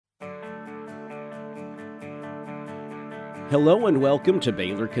Hello and welcome to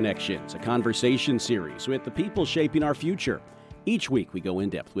Baylor Connections, a conversation series with the people shaping our future. Each week we go in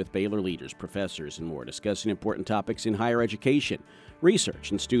depth with Baylor leaders, professors, and more, discussing important topics in higher education,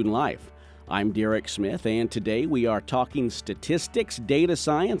 research, and student life. I'm Derek Smith, and today we are talking statistics, data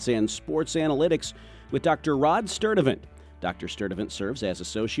science, and sports analytics with Dr. Rod Sturdivant. Dr. Sturdivant serves as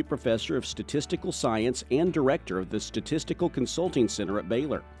Associate Professor of Statistical Science and Director of the Statistical Consulting Center at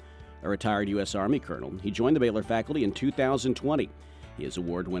Baylor. A retired U.S. Army colonel, he joined the Baylor faculty in 2020. His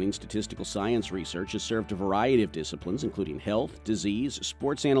award-winning statistical science research has served a variety of disciplines, including health, disease,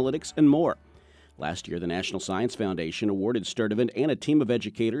 sports analytics, and more. Last year, the National Science Foundation awarded Sturdivant and a team of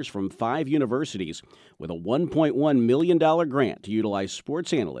educators from 5 universities with a $1.1 million grant to utilize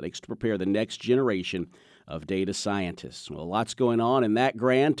sports analytics to prepare the next generation of data scientists. Well, lots going on in that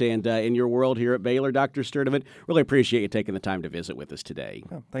grant and in your world here at Baylor. Dr. Sturdivant, really appreciate you taking the time to visit with us today.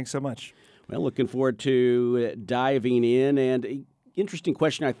 Oh, thanks so much. Well, looking forward to diving in. And an interesting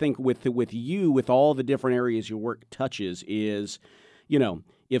question, I think, with you, with all the different areas your work touches is,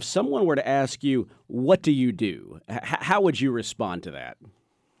 if someone were to ask you, what do you do? How would you respond to that?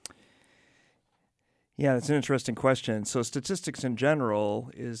 Yeah, that's an interesting question. So statistics in general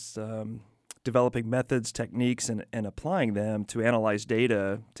is developing methods, techniques, and applying them to analyze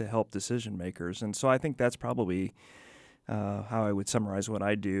data to help decision makers. And so I think that's probably how I would summarize what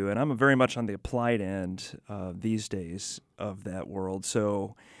I do. And I'm very much on the applied end these days of that world.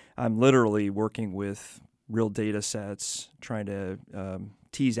 So I'm literally working with real data sets, trying to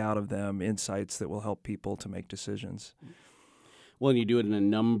tease out of them insights that will help people to make decisions. Well, and you do it in a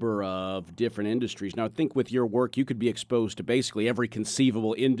number of different industries. Now, I think with your work, you could be exposed to basically every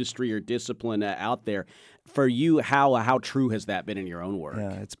conceivable industry or discipline out there. For you, how true has that been in your own work?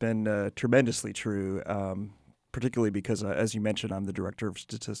 Yeah, it's been tremendously true, particularly because, as you mentioned, I'm the Director of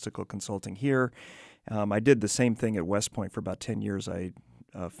Statistical Consulting here. I did the same thing at West Point for about 10 years. I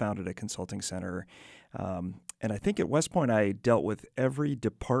founded a consulting center. And I think at West Point, I dealt with every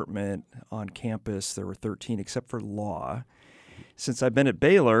department on campus. There were 13 except for law. Since I've been at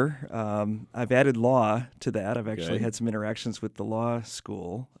Baylor, I've added law to that. I've actually had some interactions with the law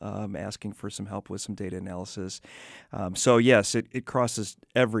school, asking for some help with some data analysis. So yes, it crosses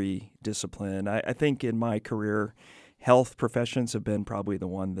every discipline. I think in my career, health professions have been probably the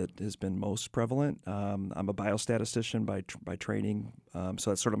one that has been most prevalent. I'm a biostatistician by training,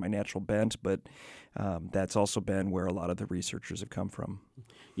 so that's sort of my natural bent, but that's also been where a lot of the researchers have come from.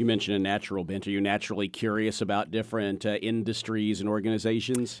 You mentioned a natural bent. Are you naturally curious about different industries and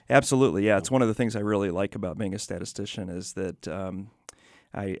organizations? Absolutely, yeah. It's one of the things I really like about being a statistician is that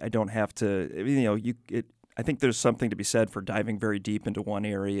I don't have to, I think there's something to be said for diving very deep into one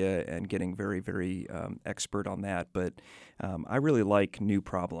area and getting very, very expert on that. But I really like new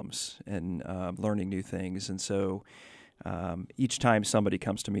problems and learning new things. And so each time somebody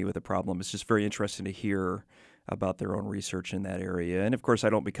comes to me with a problem, it's just very interesting to hear about their own research in that area. And of course,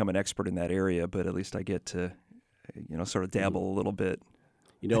 I don't become an expert in that area, but at least I get to, sort of dabble a little bit.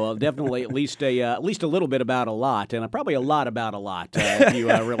 Definitely at least a little bit about a lot, and probably a lot about a lot if you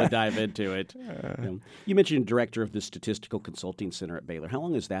really dive into it. You mentioned director of the Statistical Consulting Center at Baylor. How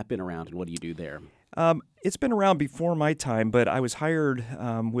long has that been around, and what do you do there? It's been around before my time, but I was hired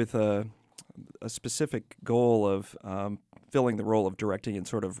with a specific goal of filling the role of directing and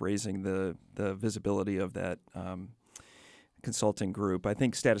sort of raising the visibility of that consulting group. I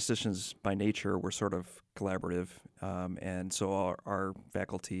think statisticians by nature were sort of collaborative, and so our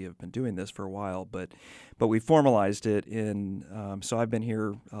faculty have been doing this for a while, but we formalized it so I've been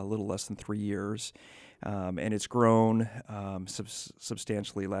here a little less than 3 years, and it's grown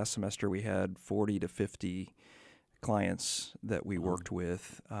substantially. Last semester we had 40 to 50 clients that we worked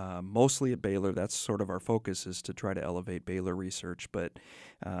with, mostly at Baylor. That's sort of our focus, is to try to elevate Baylor research, but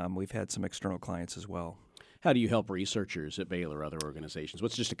we've had some external clients as well. How do you help researchers at Baylor or other organizations?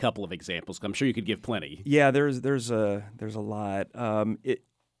 What's just a couple of examples? I'm sure you could give plenty. Yeah, there's a lot.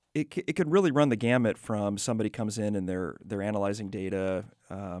 It could really run the gamut from somebody comes in and they're analyzing data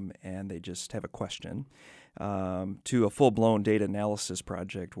and they just have a question, to a full-blown data analysis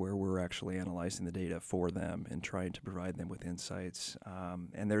project where we're actually analyzing the data for them and trying to provide them with insights.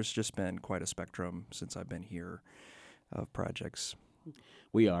 And there's just been quite a spectrum since I've been here of projects.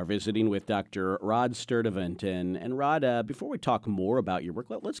 We are visiting with Dr. Rod Sturdivant. And Rod, before we talk more about your work,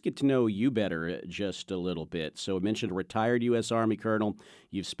 let's get to know you better just a little bit. So I mentioned a retired U.S. Army colonel.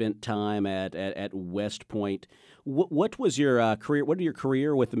 You've spent time at West Point. What was your career? What did your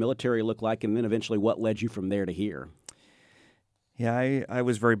career with the military look like? And then eventually what led you from there to here? Yeah, I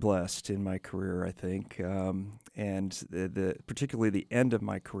was very blessed in my career, I think. And particularly the end of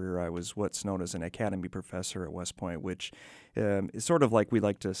my career, I was what's known as an academy professor at West Point, which is sort of like we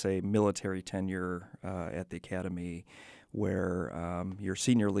like to say military tenure at the academy, where you're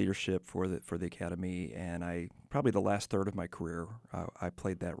senior leadership for the academy. And probably the last third of my career, I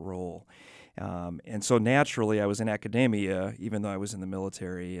played that role. And so naturally, I was in academia, even though I was in the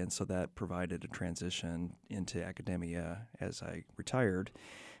military, and so that provided a transition into academia as I retired.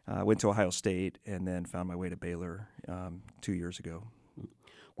 Went to Ohio State and then found my way to Baylor 2 years ago.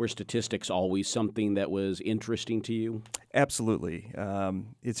 Were statistics always something that was interesting to you? Absolutely.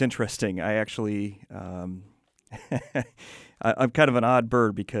 It's interesting. I actually, I'm kind of an odd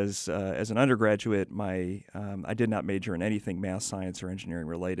bird because as an undergraduate, I did not major in anything math, science, or engineering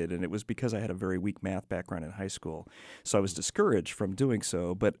related, and it was because I had a very weak math background in high school. So I was discouraged from doing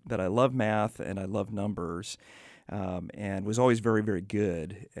so, but I love math and I love numbers. And was always very, very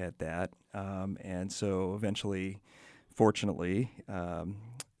good at that. And so eventually, fortunately,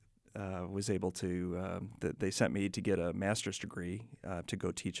 was able to, they sent me to get a master's degree to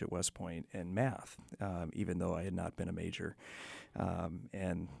go teach at West Point in math, even though I had not been a major.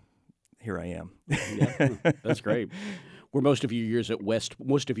 And here I am. Yeah, that's great. Were most of your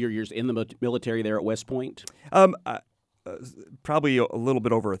years in the military there at West Point? Probably a little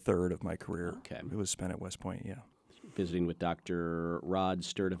bit over a third of my career. Okay. It was spent at West Point, yeah. Visiting with Dr. Rod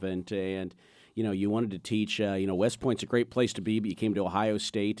Sturdivant, and you wanted to teach. West Point's a great place to be, but you came to Ohio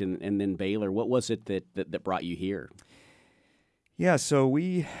State and then Baylor. What was it that brought you here? Yeah, so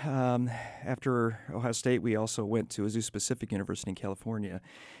we after Ohio State, we also went to Azusa Pacific University in California,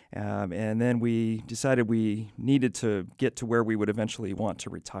 and then we decided we needed to get to where we would eventually want to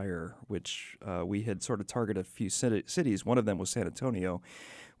retire, which we had sort of targeted a few cities. One of them was San Antonio.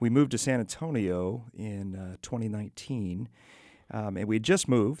 We moved to San Antonio in 2019, and we had just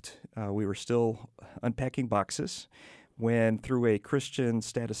moved. We were still unpacking boxes when, through a Christian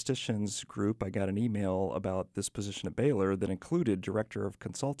statisticians group, I got an email about this position at Baylor that included director of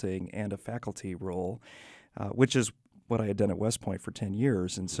consulting and a faculty role, which is what I had done at West Point for 10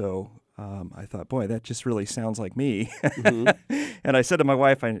 years. And so I thought, boy, that just really sounds like me. Mm-hmm. And I said to my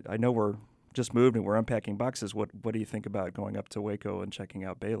wife, I know we're just moved and we're unpacking boxes. What do you think about going up to Waco and checking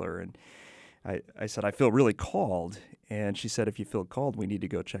out Baylor? And I said, I feel really called. And she said, if you feel called, we need to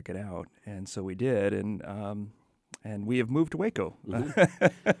go check it out. And so we did. And we have moved to Waco.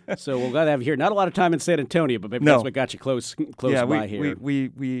 Mm-hmm. So we're glad to have you here. Not a lot of time in San Antonio, but maybe that's what got you close by here.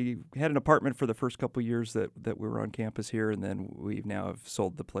 We had an apartment for the first couple of years that we were on campus here, and then we now have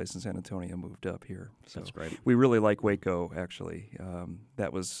sold the place in San Antonio and moved up here. So that's great. We really like Waco, actually.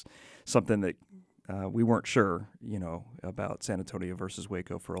 That was something that we weren't sure, about San Antonio versus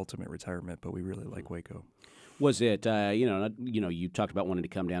Waco for ultimate retirement, but we really like Waco. Was it, you talked about wanting to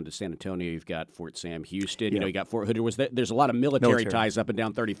come down to San Antonio. You've got Fort Sam Houston. You got Fort Hood. There's a lot of military ties up and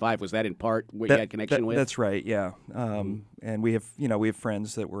down 35. Was that in part what you had connection with? That's right. Yeah. And we have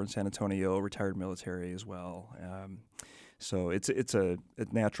friends that were in San Antonio, retired military as well. So it's a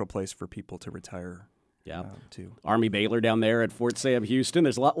natural place for people to retire. Yeah, too. Army Baylor down there at Fort Sam Houston.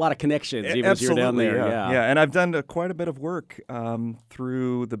 There's a lot of connections, even as you're down there. Yeah. And I've done quite a bit of work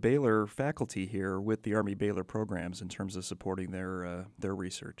through the Baylor faculty here with the Army Baylor programs in terms of supporting their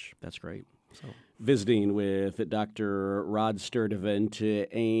research. That's great. So, visiting with Dr. Rod Sturdivant,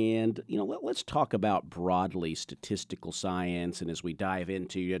 and let's talk about broadly statistical science. And as we dive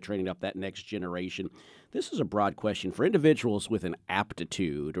into training up that next generation, this is a broad question for individuals with an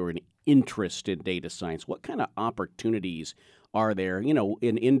aptitude or an interest in data science. What kind of opportunities are there,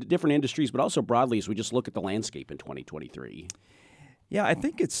 in different industries, but also broadly as we just look at the landscape in 2023? Yeah, I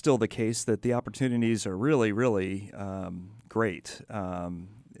think it's still the case that the opportunities are really, really great.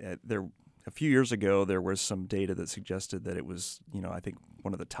 A few years ago, there was some data that suggested that it was, I think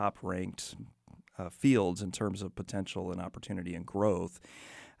one of the top-ranked fields in terms of potential and opportunity and growth.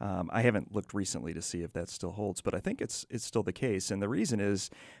 I haven't looked recently to see if that still holds, but I think it's still the case. And the reason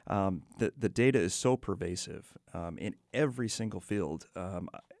is that the data is so pervasive in every single field.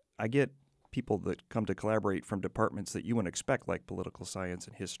 I get people that come to collaborate from departments that you wouldn't expect, like political science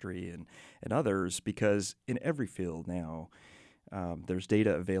and history and others, because in every field now, there's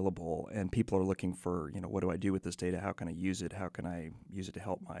data available, and people are looking for, what do I do with this data? How can I use it? How can I use it to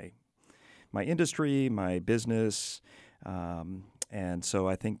help my industry, my business? And so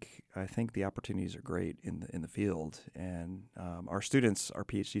I think the opportunities are great in the field, and our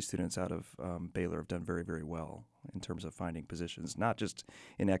PhD students out of Baylor have done very, very well in terms of finding positions, not just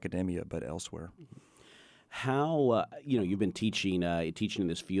in academia but elsewhere. How you've been teaching in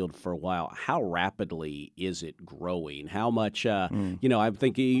this field for a while. How rapidly is it growing? How much I'm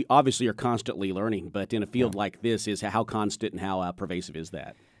thinking obviously you're constantly learning, but in a Yeah. field like this, is how constant and how pervasive is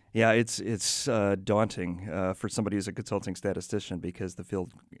that? Yeah, it's daunting for somebody who's a consulting statistician because the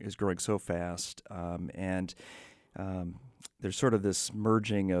field is growing so fast, and there's sort of this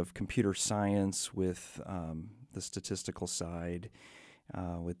merging of computer science with the statistical side,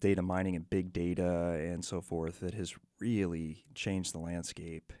 with data mining and big data and so forth that has really changed the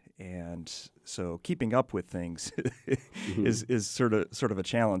landscape. And so keeping up with things is sort of a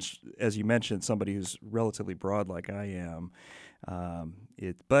challenge. As you mentioned, somebody who's relatively broad like I am.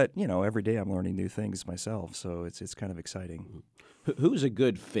 But every day I'm learning new things myself, so it's kind of exciting. Who's a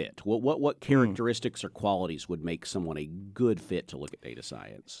good fit? What characteristics or qualities would make someone a good fit to look at data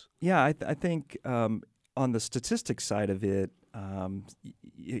science? Yeah, I think on the statistics side of it,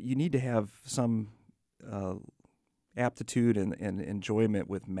 you need to have some aptitude and enjoyment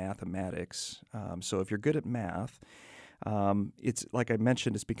with mathematics. So if you're good at math, it's like I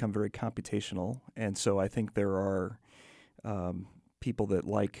mentioned, it's become very computational, and so I think there are people that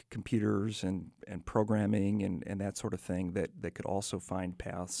like computers and programming and that sort of thing that could also find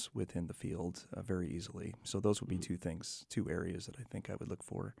paths within the field very easily. So those would be two areas that I think I would look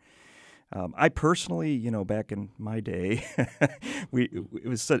for. I personally, back in my day,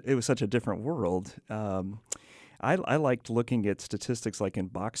 it was such a different world. I liked looking at statistics like in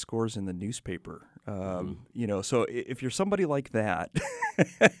box scores in the newspaper. So if you're somebody like that,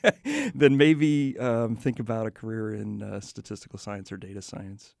 then maybe think about a career in statistical science or data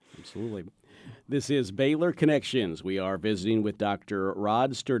science. Absolutely. This is Baylor Connections. We are visiting with Dr.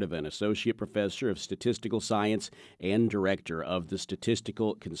 Rod Sturdivant, Associate Professor of Statistical Science and Director of the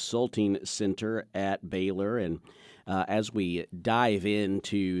Statistical Consulting Center at Baylor. And as we dive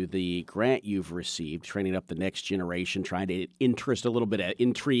into the grant you've received, training up the next generation, trying to interest a little bit of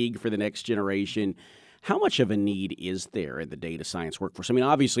intrigue for the next generation, how much of a need is there in the data science workforce? I mean,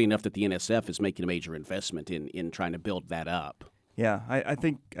 obviously enough that the NSF is making a major investment in trying to build that up. Yeah, I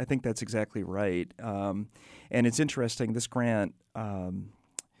think that's exactly right. And it's interesting. This grant,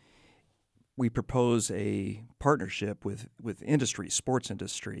 we propose a partnership with industry, sports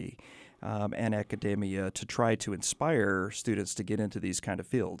industry, and academia to try to inspire students to get into these kind of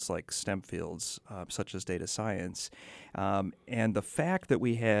fields, like STEM fields, such as data science. And the fact that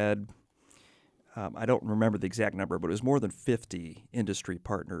we had I don't remember the exact number, but it was more than 50 industry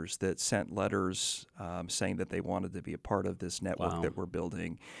partners that sent letters saying that they wanted to be a part of this network that we're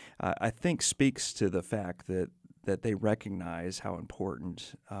building. I think speaks to the fact that they recognize how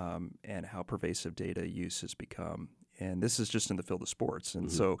important and how pervasive data use has become. And this is just in the field of sports.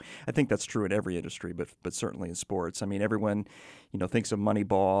 And so I think that's true in every industry, but certainly in sports. I mean, everyone, thinks of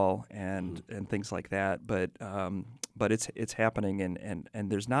Moneyball and things like that, but it's happening, and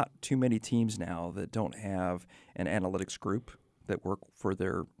there's not too many teams now that don't have an analytics group that work for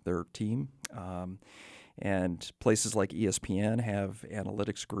their team. And places like ESPN have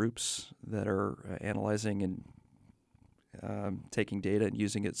analytics groups that are analyzing and taking data and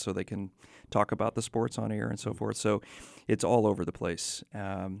using it so they can talk about the sports on air and so forth. So it's all over the place.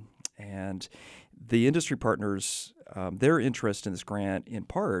 And the industry partners, their interest in this grant in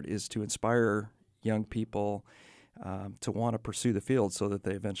part is to inspire young people to want to pursue the field so that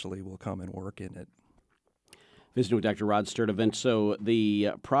they eventually will come and work in it. Visiting with Dr. Rod Sturdivant. So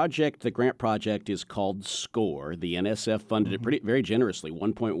the grant project is called SCORE. The NSF funded it very generously,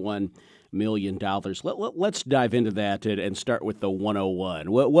 $1.1 million. Let's dive into that and start with the 101.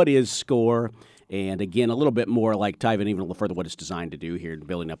 What is SCORE? And again, a little bit more like diving even a little further what it's designed to do here and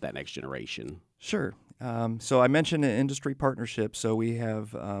building up that next generation. Sure. So I mentioned an industry partnership. So we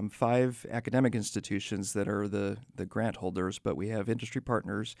have 5 academic institutions that are the grant holders, but we have industry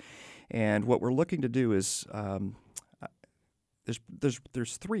partners. And what we're looking to do is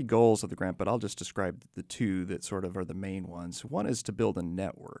there's 3 goals of the grant, but I'll just describe the 2 that sort of are the main ones. One is to build a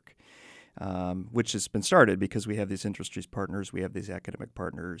network, which has been started because we have these industry partners, we have these academic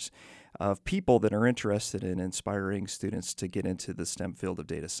partners of people that are interested in inspiring students to get into the STEM field of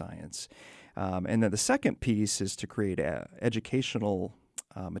data science. And then the second piece is to create educational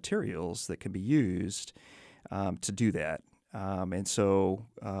materials that can be used to do that. And so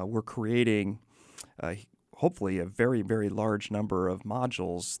we're creating hopefully a very, very large number of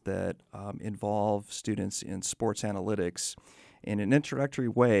modules that involve students in sports analytics in an introductory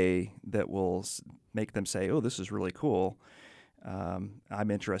way that will make them say, oh, this is really cool. I'm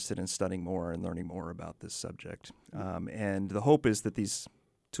interested in studying more and learning more about this subject. And the hope is that these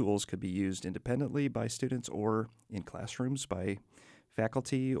tools could be used independently by students or in classrooms by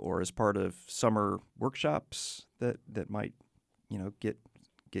faculty or as part of summer workshops that might, get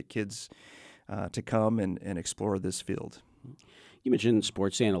kids to come and explore this field. You mentioned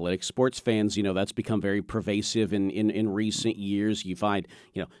sports analytics. Sports fans, that's become very pervasive in recent years. You find,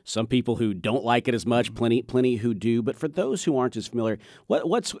 some people who don't like it as much, plenty who do. But for those who aren't as familiar,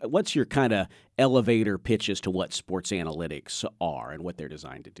 what's your kind of elevator pitch as to what sports analytics are and what they're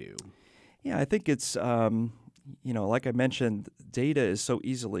designed to do? Yeah, I think it's, like I mentioned, data is so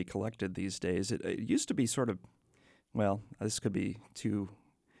easily collected these days. It used to be sort of, this could be too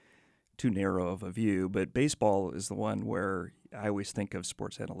narrow of a view, but baseball is the one where I always think of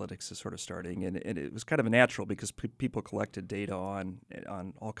sports analytics as sort of starting, and it was kind of natural because people collected data on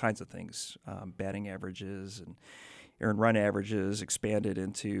all kinds of things, batting averages and earned run averages, expanded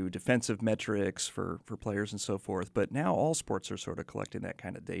into defensive metrics for players and so forth. But now all sports are sort of collecting that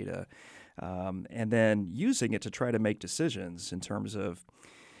kind of data, and then using it to try to make decisions in terms of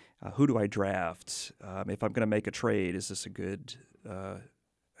who do I draft? If I'm going to make a trade, is this a good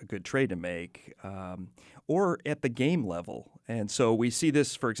trade to make, or at the game level. And so we see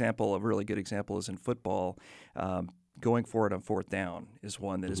this, for example, a really good example is in football. Going for it on fourth down is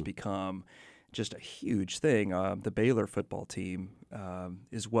one that has become just a huge thing. The Baylor football team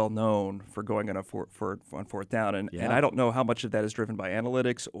is well known for going on fourth down, and I don't know how much of that is driven by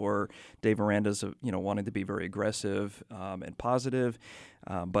analytics or Dave Aranda's wanting to be very aggressive and positive,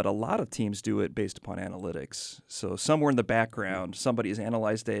 but a lot of teams do it based upon analytics. So somewhere in the background, somebody has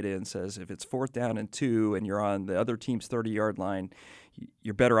analyzed data and says if it's fourth down and 2 and you're on the other team's 30-yard line,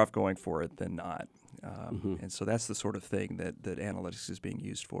 you're better off going for it than not. And so that's the sort of thing that analytics is being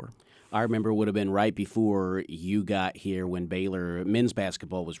used for. I remember it would have been right before you got here when Baylor men's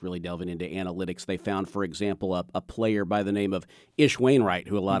basketball was really delving into analytics. They found, for example, a player by the name of Ish Wainwright,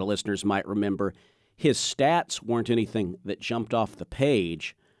 who a lot of listeners might remember. His stats weren't anything that jumped off the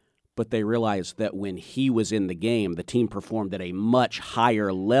page, but they realized that when he was in the game, the team performed at a much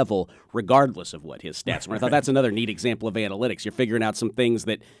higher level, regardless of what his stats were. I thought that's another neat example of analytics. You're figuring out some things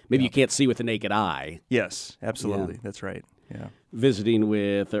that maybe you can't see with the naked eye. Yes, absolutely. Yeah. That's right. Yeah. Visiting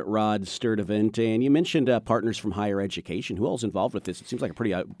with Rod Sturdivant, and you mentioned partners from higher education. Who else is involved with this? It seems like a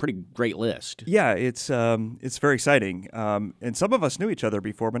pretty great list. Yeah, it's very exciting. And some of us knew each other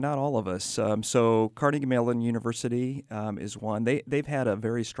before, but not all of us. So Carnegie Mellon University is one. They've had a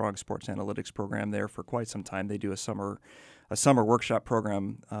very strong sports analytics program there for quite some time. They do a summer workshop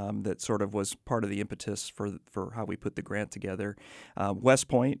program that sort of was part of the impetus for how we put the grant together. West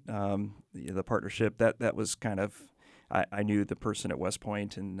Point, the partnership, that was kind of. I knew the person at West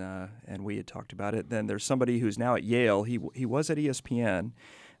Point, and we had talked about it. Then there's somebody who's now at Yale. He was at ESPN,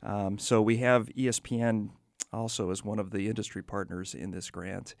 so we have ESPN also as one of the industry partners in this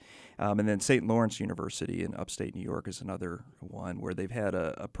grant. And then St. Lawrence University in upstate New York is another one where they've had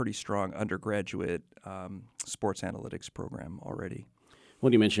a pretty strong undergraduate sports analytics program already.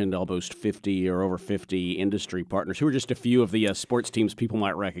 Well, you mentioned almost 50 or over 50 industry partners. Who are just a few of the sports teams people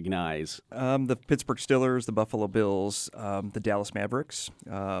might recognize? The Pittsburgh Steelers, the Buffalo Bills, the Dallas Mavericks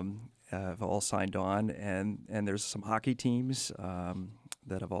have all signed on, and there's some hockey teams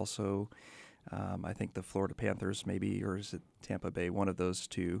that have also, I think the Florida Panthers maybe, or is it Tampa Bay? One of those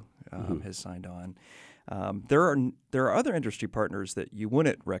two has signed on. There are other industry partners that you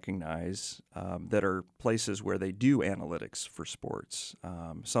wouldn't recognize that are places where they do analytics for sports.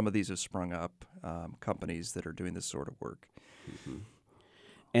 Some of these have sprung up, companies that are doing this sort of work. Mm-hmm.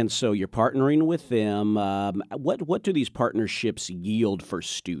 And so you're partnering with them. What do these partnerships yield for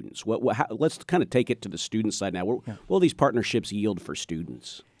students? Let's kind of take it to the student side now. What will these partnerships yield for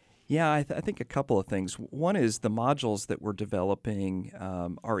students? Yeah, I think a couple of things. One is the modules that we're developing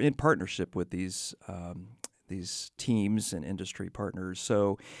are in partnership with these teams and industry partners.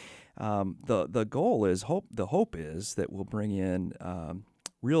 So the goal is the hope is that we'll bring in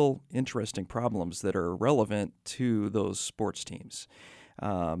real interesting problems that are relevant to those sports teams.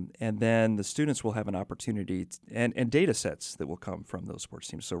 And then the students will have an opportunity and data sets that will come from those sports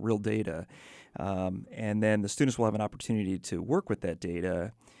teams, so real data. And then the students will have an opportunity to work with that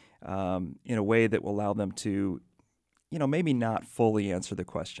data in a way that will allow them to, maybe not fully answer the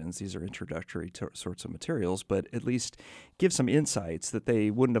questions. These are introductory sorts of materials, but at least give some insights that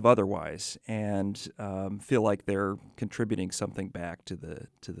they wouldn't have otherwise, and feel like they're contributing something back to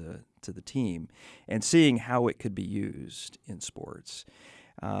the team, and seeing how it could be used in sports.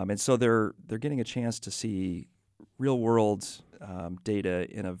 And so they're getting a chance to see real world data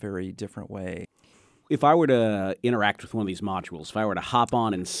in a very different way. If I were to interact with one of these modules, if I were to hop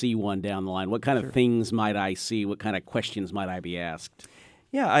on and see one down the line, what kind of things might I see? What kind of questions might I be asked?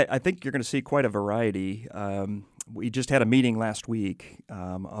 Yeah, I think you're going to see quite a variety. we just had a meeting last week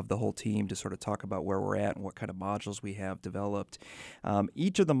of the whole team to sort of talk about where we're at and what kind of modules we have developed.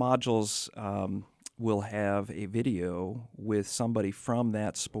 Each of the modules will have a video with somebody from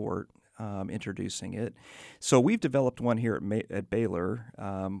that sport introducing it. So we've developed one here at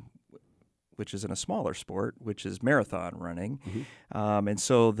Baylor, which is in a smaller sport, which is marathon running. Mm-hmm. And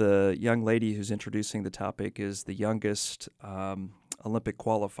so the young lady who's introducing the topic is the youngest Olympic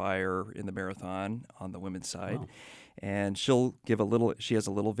qualifier in the marathon on the women's side. Wow. And she'll give she has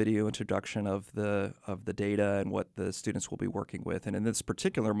a little video introduction of the data and what the students will be working with. And in this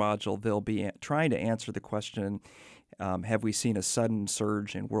particular module, they'll be trying to answer the question, have we seen a sudden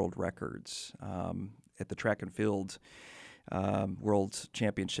surge in world records? At the track and field World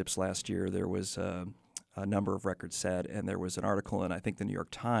Championships last year, there was a number of records set, and there was an article in, I think, the New York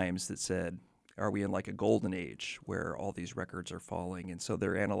Times that said, are we in like a golden age where all these records are falling? And so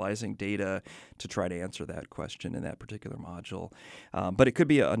they're analyzing data to try to answer that question in that particular module. But it could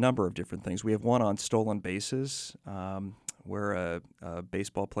be a number of different things. We have one on stolen bases, where a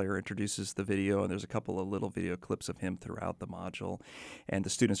baseball player introduces the video, and there's a couple of little video clips of him throughout the module. And the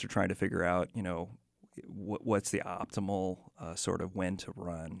students are trying to figure out, what's the optimal sort of when to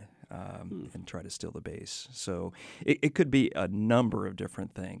run and try to steal the base. So it could be a number of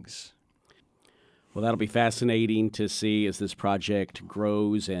different things. Well, that'll be fascinating to see as this project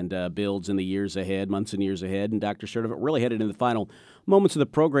grows and builds in the years ahead, months and years ahead. And Dr. Sturdivant, we're really headed into the final moments of the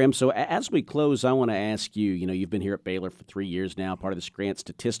program. So as we close, I want to ask you, you've been here at Baylor for 3 years now, part of this grant,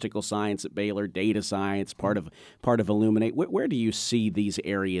 statistical science at Baylor, data science, part of Illuminate. Where do you see these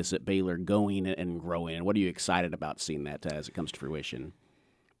areas at Baylor going and growing? And what are you excited about seeing that as it comes to fruition?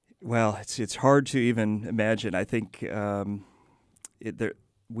 Well, it's hard to even imagine. I think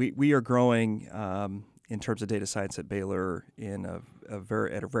we are growing in terms of data science at Baylor at a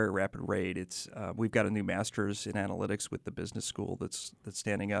very rapid rate. We've got a new master's in analytics with the business school that's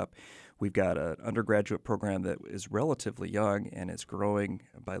standing up. We've got an undergraduate program that is relatively young, and it's growing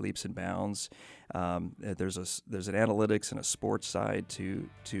by leaps and bounds. There's an analytics and a sports side to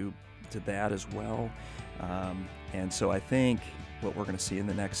that as well. And so I think what we're going to see in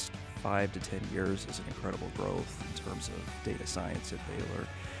the next 5 to 10 years is an incredible growth in terms of data science at Baylor.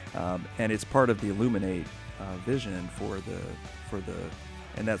 And it's part of the Illuminate vision and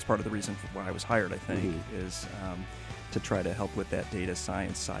that's part of the reason for why I was hired, I think, is to try to help with that data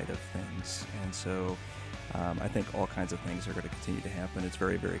science side of things. And so I think all kinds of things are going to continue to happen. It's a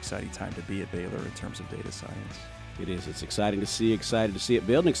very, very exciting time to be at Baylor in terms of data science. It is. It's exciting to see it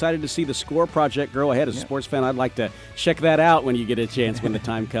build, and excited to see the SCORE project grow ahead. As a sports fan, I'd like to check that out when you get a chance, when the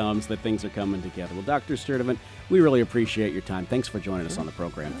time comes that things are coming together. Well, Dr. Sturdivant, we really appreciate your time. Thanks for joining us on the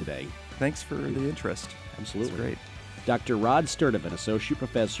program today. Thanks for the interest. Absolutely. That's great. Dr. Rod Sturdivant, Associate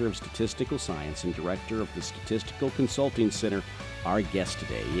Professor of Statistical Science and Director of the Statistical Consulting Center, our guest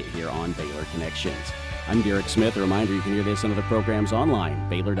today here on Baylor Connections. I'm Derek Smith. A reminder, you can hear this and other programs online,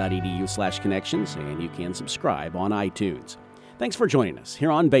 baylor.edu/connections, and you can subscribe on iTunes. Thanks for joining us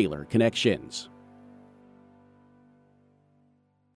here on Baylor Connections.